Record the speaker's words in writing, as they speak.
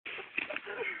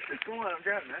Come on, I'm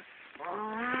driving, man.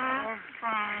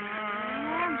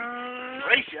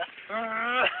 Race ya.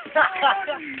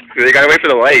 You gotta wait for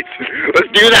the lights. Let's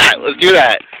do that. Let's do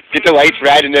that. Get the lights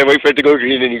red and then wait for it to go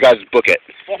green and you guys book it.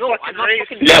 No, I'm not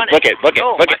fucking Yeah, done book it, book it,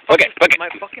 book it, book it, book it. My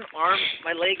fucking arm,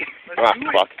 my leg. Ah,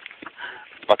 fuck.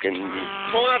 Fucking.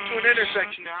 Pulling up to an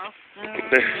intersection now.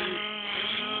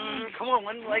 Come on,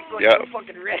 one leg goes Yeah. so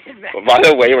fucking red, man. Well, by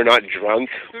the way, we're not drunk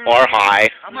or high.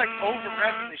 I'm like over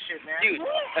revving this shit, man. Dude,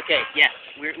 okay, yes,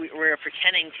 we're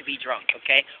pretending to be drunk,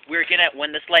 okay? We're gonna,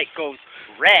 when this light goes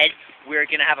red, we're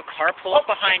gonna have a car pull up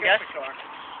behind us.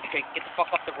 Okay, get the fuck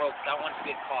off the road, 'cause that one's a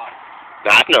good cop.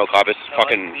 Nah, that's no cop, it's No,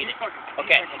 fucking. let's beat it.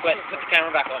 Okay, but put the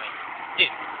camera back on me. Dude.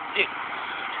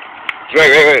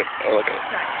 Wait. Oh, okay.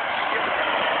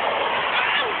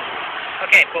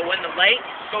 Okay, but when the light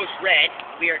goes red,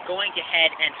 we are going to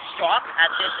head and stop at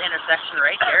this intersection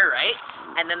right here, right?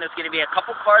 And then there's going to be a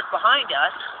couple cars behind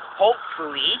us,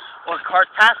 hopefully, or cars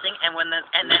passing. And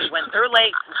then when their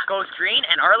light goes green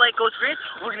and our light goes green,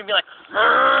 we're going to be like,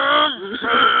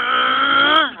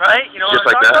 right? You know Just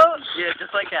what I'm like talking that? about? Yeah,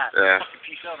 just like that. Yeah.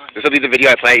 This will be the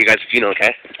video I play. You guys,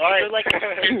 okay? All right. Like,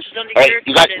 just under Alright, here,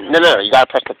 you got no. You gotta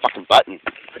press the fucking button.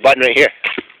 The button right here.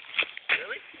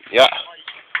 Really? Yeah.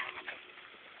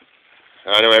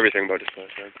 I know everything about this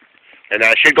place, man. And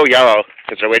it should go yellow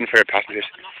because they're waiting for your passengers.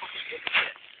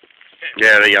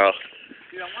 Yeah, they're yellow.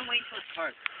 Dude, I want to wait for the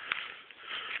cars.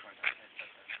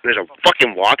 There's a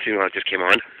fucking walk signal that just came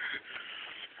on.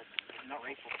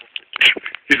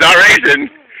 He's not racing.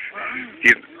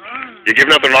 You're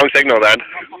giving up the wrong signal, then.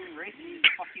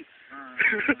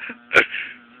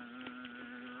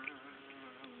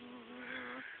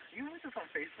 You know this on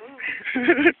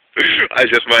Facebook? I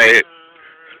just might.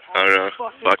 I don't know.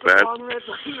 Fuck, man.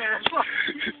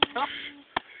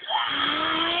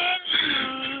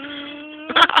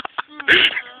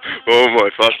 Oh my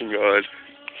fucking god.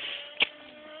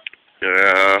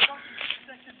 Yeah.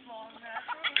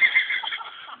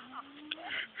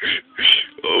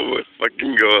 Oh my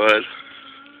fucking god.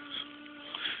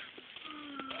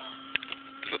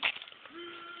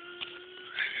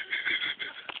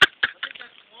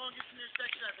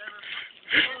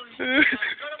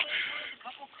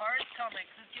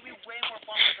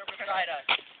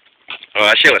 Oh,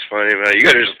 that shit was funny, man. You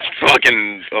guys are just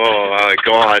fucking. Oh my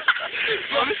god.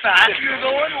 So fast you're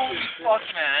going, holy fuck,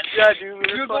 man. Yeah,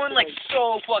 dude. You're going like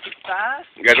so fucking fast.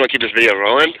 You guys want to keep this video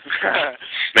rolling?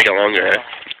 Make it longer, eh?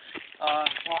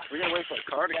 We're gonna wait for the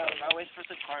car to Yeah, go. I'll wait for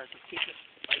the cars. Let's keep it.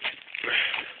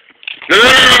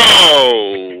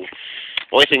 No!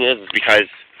 Only thing is because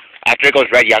after it goes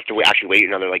red, you have to actually wait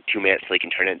another like 2 minutes till you can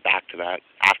turn it back to that.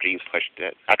 After you've pushed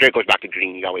it, after it goes back to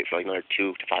green, you gotta wait for like another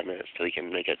 2 to 5 minutes till you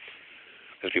can make it.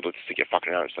 Because people just think you're fucking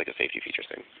around. It's like a safety feature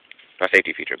thing. Not a safety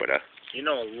feature, but You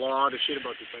know a lot of shit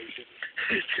about this place.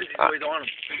 He's always on them.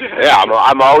 yeah,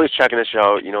 I'm always checking this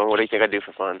out. You know, what do you think I do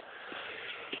for fun?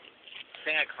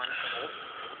 Thing I kind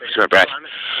of See my breath.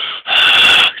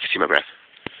 See my breath.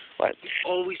 What?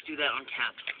 always do that on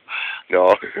camp.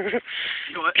 No.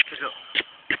 You know what? Just go.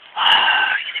 You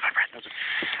see my breath?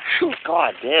 Whew,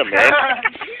 God damn, man.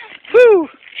 Woo!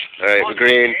 Alright, we're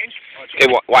green. Hey,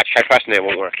 watch. Try pressing it. It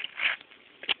won't work.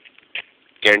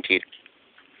 Guaranteed.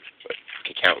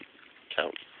 Okay, count.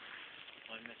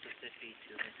 One Mississippi,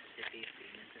 two Mississippi,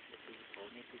 three Mississippi, four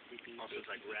Mississippi. Also, it's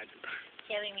like red.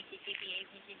 Seven Mississippi, eight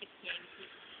Mississippi, nine Mississippi,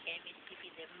 10 Mississippi,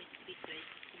 11 Mississippi, 12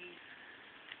 Mississippi.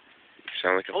 You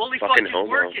sound like a Holy fucking fuck, it's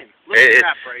homo. working. Look at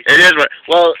that, Bryce. It is.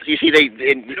 Well, you see,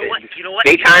 You know what? You know what?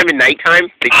 daytime and nighttime,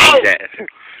 they change it.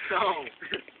 So,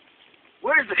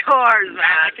 where's the cars, man?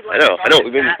 I could I know. cross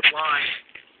that line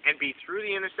and be through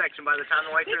the intersection by the time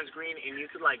the light turns green, and you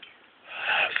could like.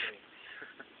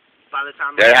 By the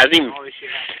time There hasn't even all this shit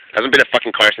happens. hasn't been a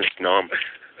fucking car since Nom.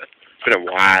 It's been a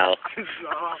while. Since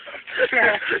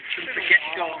the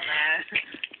get-go, man.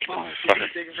 Oh,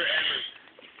 shit's taking forever.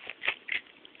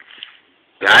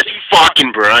 That's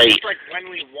fucking bright. It's like when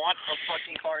we want a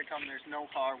fucking car to come, there's no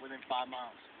car within 5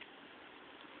 miles.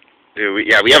 Dude, we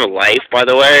have a life, by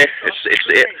the way.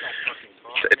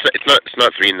 It's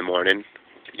not 3 in the morning.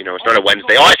 You know, it's not a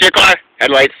Wednesday. Oh, I see a car.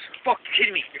 Headlights. Fuck, you're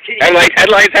kidding me. You're kidding me.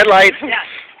 Headlights. Yeah.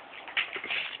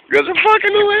 You guys are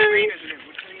fucking hilarious.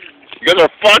 You guys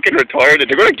are fucking retarded.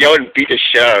 They're gonna go and beat the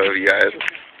shit out of you guys.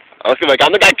 I was gonna be like,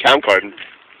 I'm the guy count carding.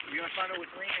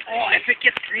 Oh, if it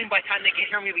gets green by the time they get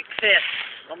here, I'm gonna be pissed.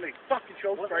 I'm gonna fucking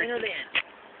choke. What lane are they in?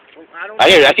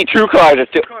 I see 2 cars.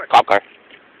 It's 2. Cop car.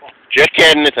 Just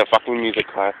kidding. It's a fucking music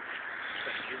car.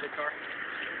 Music car?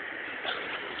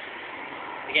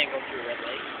 They can't go through a red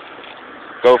light.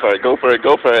 Go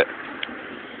for it.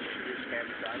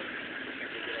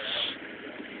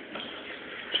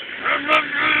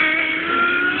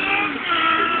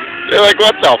 They're like,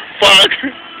 what the fuck?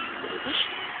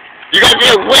 You guys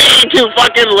are way too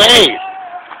fucking late.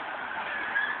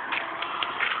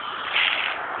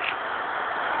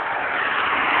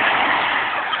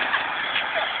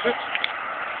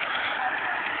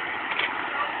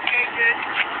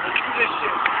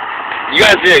 You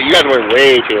guys were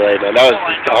way too late, man. That was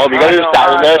dumb. You guys just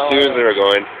started there as soon as they were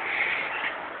going.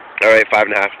 Alright,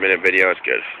 5.5-minute video, it's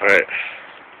good. Alright.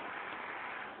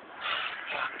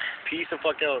 Peace the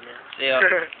fuck out, man. Yeah.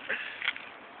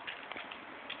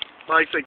 Mike's like,